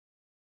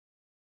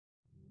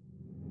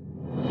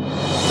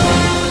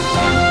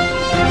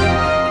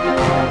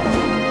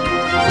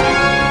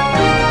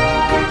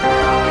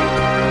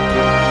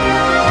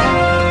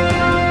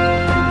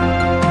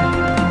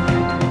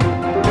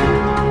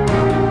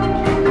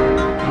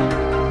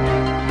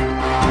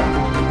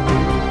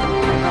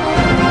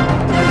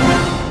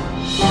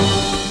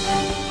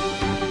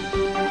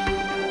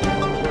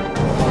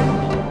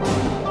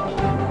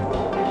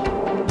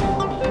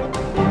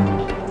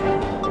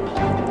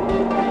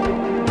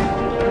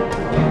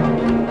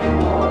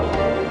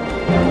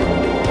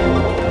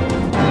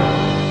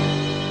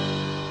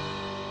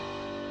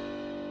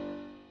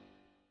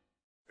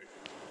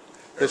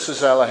This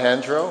is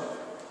Alejandro,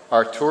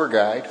 our tour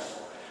guide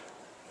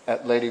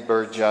at Lady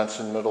Bird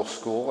Johnson Middle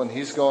School, and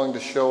he's going to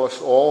show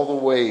us all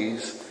the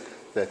ways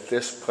that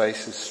this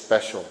place is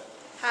special.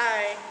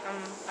 Hi,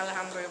 I'm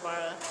Alejandro.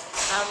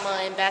 I'm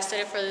an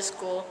ambassador for the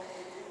school,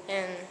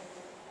 and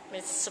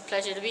it's a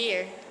pleasure to be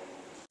here.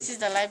 This is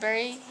the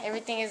library.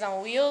 Everything is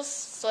on wheels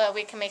so that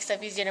we can make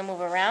stuff easier to move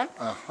around.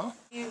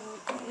 We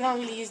don't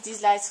really use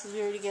these lights because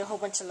we already get a whole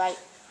bunch of light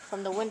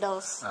from the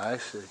windows. I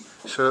see.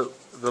 So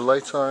the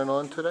lights aren't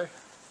on today?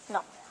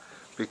 No.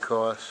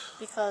 Because?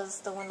 Because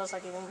the windows are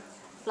giving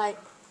light.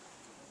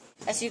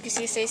 As you can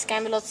see, it says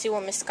scan below to see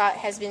what Miss Scott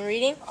has been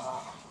reading.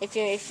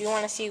 If you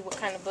want to see what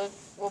kind of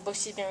what book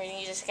she's been reading,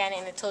 you just scan it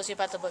and it tells you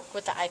about the book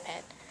with the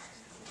iPad.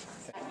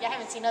 Y'all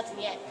haven't seen nothing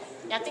yet.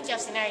 I think y'all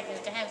seen everything,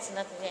 but you haven't seen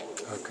nothing yet.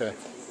 Okay.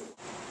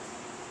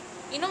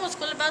 You know what's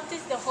cool about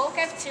this? The whole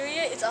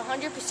cafeteria is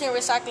 100%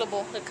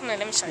 recyclable. Look, come on,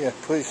 let me show you. Yeah,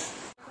 please.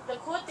 The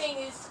cool thing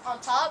is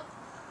on top,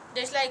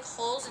 there's like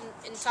holes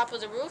in top of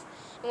the roof.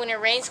 And when it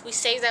rains, we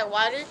save that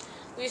water.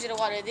 We use it to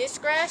water this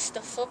grass, the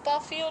football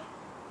field,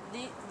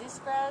 this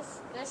grass.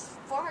 There's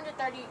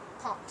 430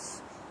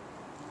 pumps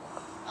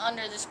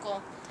under the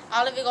school.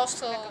 All of it goes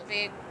to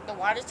the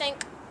water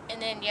tank,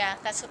 and then yeah,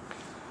 that's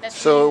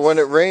so when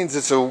it rains,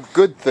 it's a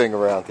good thing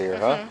around here,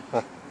 huh?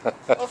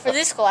 Well, for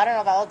this school, I don't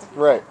know about other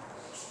people. Right.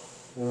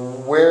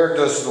 Where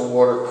does the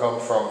water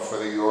come from for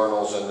the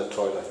urinals and the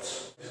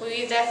toilets? We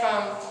use that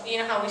from, you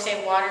know how we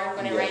save water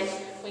when it rains?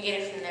 We get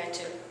it from there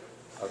too.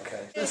 Okay.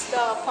 It's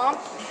the pump,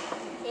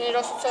 and it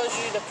also tells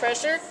you the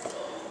pressure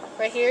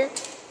right here.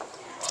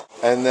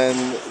 And then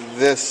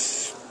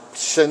this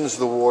sends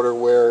the water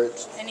where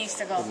it needs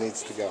to go.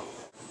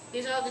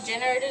 These are all the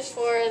generators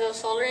for the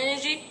solar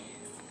energy.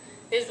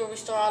 This is where we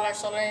store all our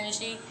solar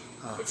energy.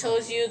 It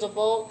tells you the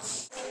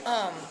bolts.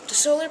 The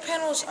solar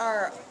panels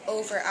are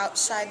over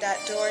outside that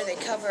door. They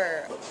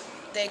cover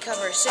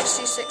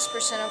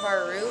 66% of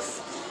our roof,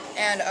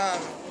 and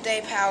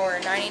they power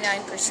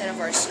 99%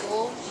 of our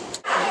school.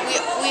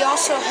 We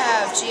also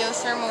have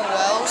geothermal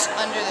wells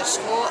under the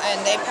school,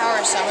 and they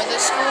power some of the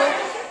school.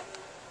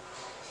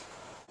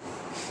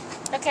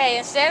 Okay,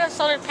 instead of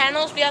solar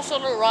panels, we have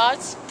solar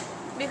rods,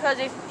 because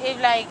if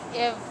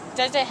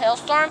there's a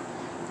hailstorm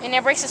and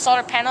it breaks the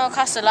solar panel, it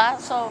costs a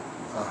lot. So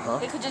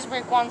it could just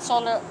break one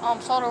solar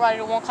rod.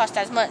 It won't cost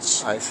as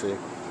much. I see.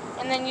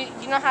 And then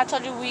you know how I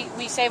told you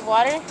we save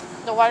water?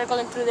 The water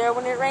going through there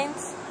when it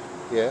rains?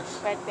 Yes.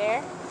 Right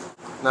there.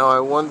 Now I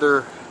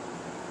wonder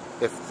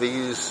if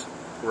these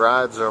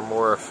rods are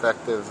more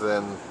effective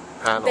than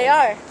panels. They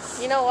are.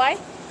 You know why?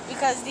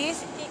 Because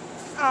these,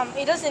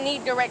 it doesn't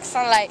need direct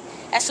sunlight.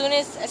 As soon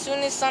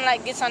as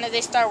sunlight gets on it,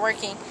 they start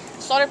working.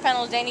 Solar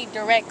panels, they need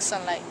direct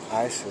sunlight.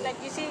 I see.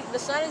 Like you see, the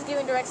sun is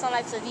giving direct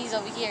sunlight to these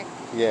over here.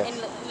 Yeah. And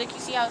look, you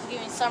see how it's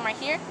giving sun right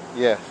here?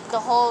 Yeah. The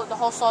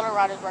whole solar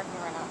rod is working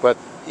right now. But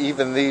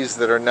even these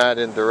that are not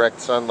in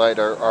direct sunlight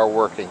are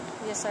working.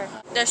 Yes, sir.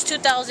 There's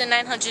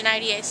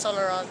 2,998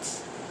 solar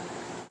rods.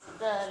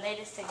 The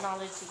latest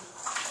technology.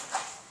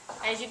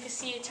 As you can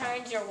see, it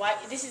turns your white.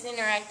 This is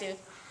interactive.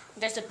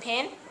 There's a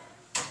pin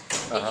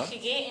that you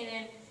can get, and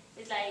then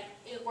it's like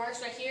it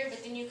works right here.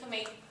 But then you can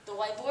make the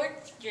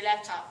whiteboard your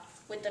laptop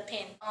with the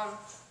pin.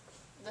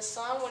 The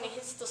sun, when it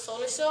hits the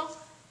solar cell,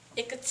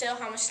 it could tell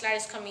how much light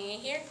is coming in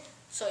here,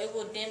 so it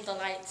will dim the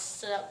lights.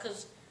 So that,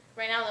 because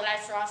right now the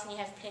lights are off and you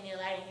have plenty of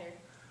light in here.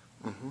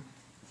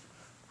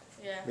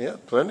 Yeah. Yeah,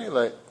 plenty of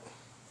light.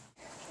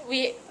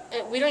 We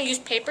don't use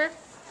paper,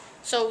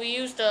 so we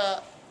use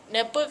the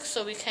netbook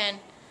so we can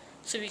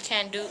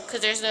do, because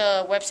there's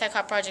a website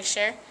called Project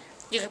Share.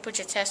 You can put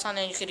your test on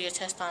there and you can do your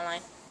test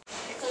online.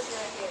 Because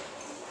right here,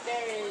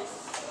 there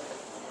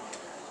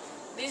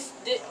is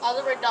all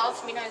the red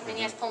dots mean as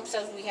many as pumps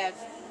as we have.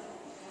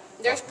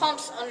 There's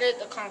pumps under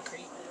the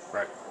concrete.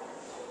 Right.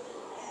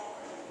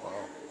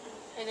 Wow.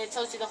 And it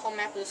tells you the whole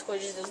map of the school,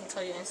 it just doesn't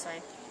tell you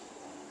inside.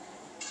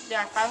 There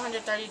are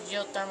 530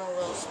 geothermal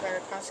wells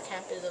spread across the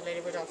campus of Lady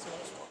Bird Johnson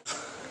Middle School.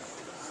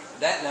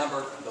 That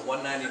number, the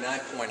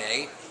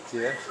 199.8,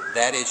 Yeah.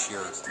 that is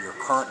your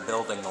current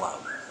building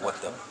load,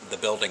 what the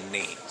building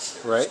needs.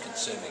 Right. It's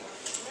consuming.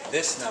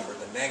 This number,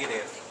 the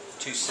negative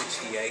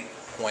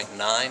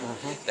 268.9,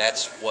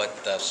 that's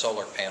what the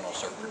solar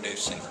panels are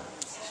producing.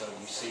 So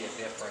you see a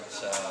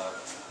difference of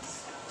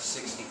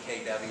 60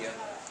 kW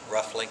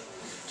roughly.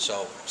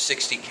 So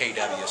 60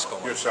 kW is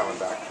going. You're selling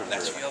back to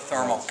That's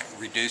geothermal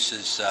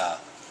reduces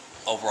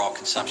overall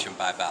consumption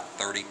by about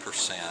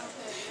 30%,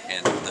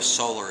 and the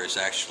solar is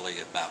actually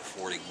about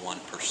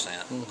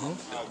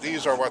 41%.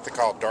 These are what they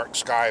call dark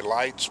sky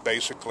lights.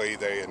 Basically,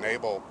 they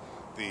enable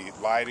the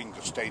lighting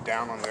to stay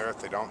down on the earth.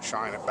 They don't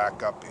shine it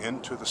back up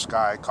into the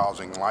sky,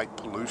 causing light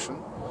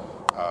pollution,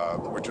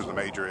 which is a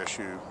major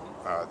issue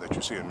that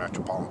you see in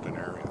metropolitan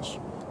areas.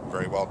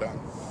 Very well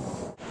done.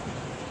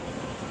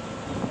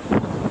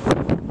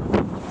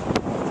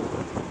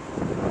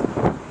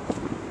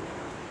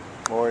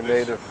 More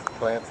native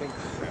plantings.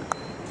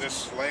 This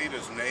slate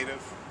is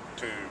native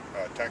to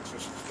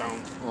Texas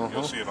stone.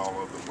 You'll see it all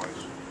over the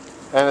place.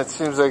 And it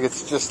seems like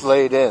it's just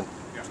laid in.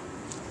 Yeah.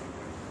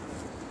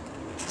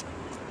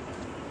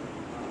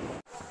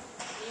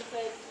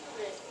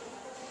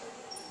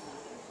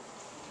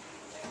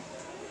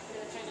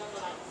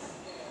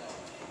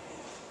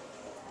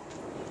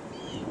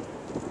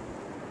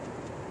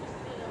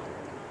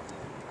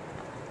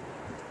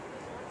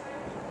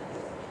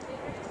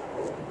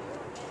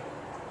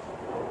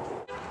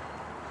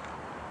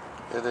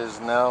 It is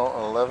now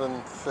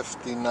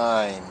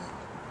 11:59.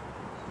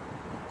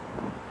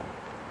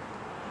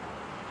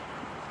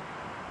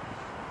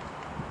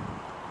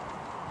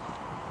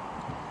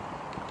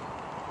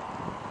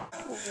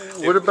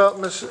 What about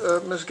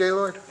Miss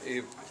Gaylord?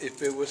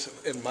 If it was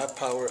in my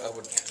power, I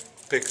would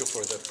pick her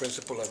for the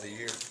Principal of the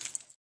Year.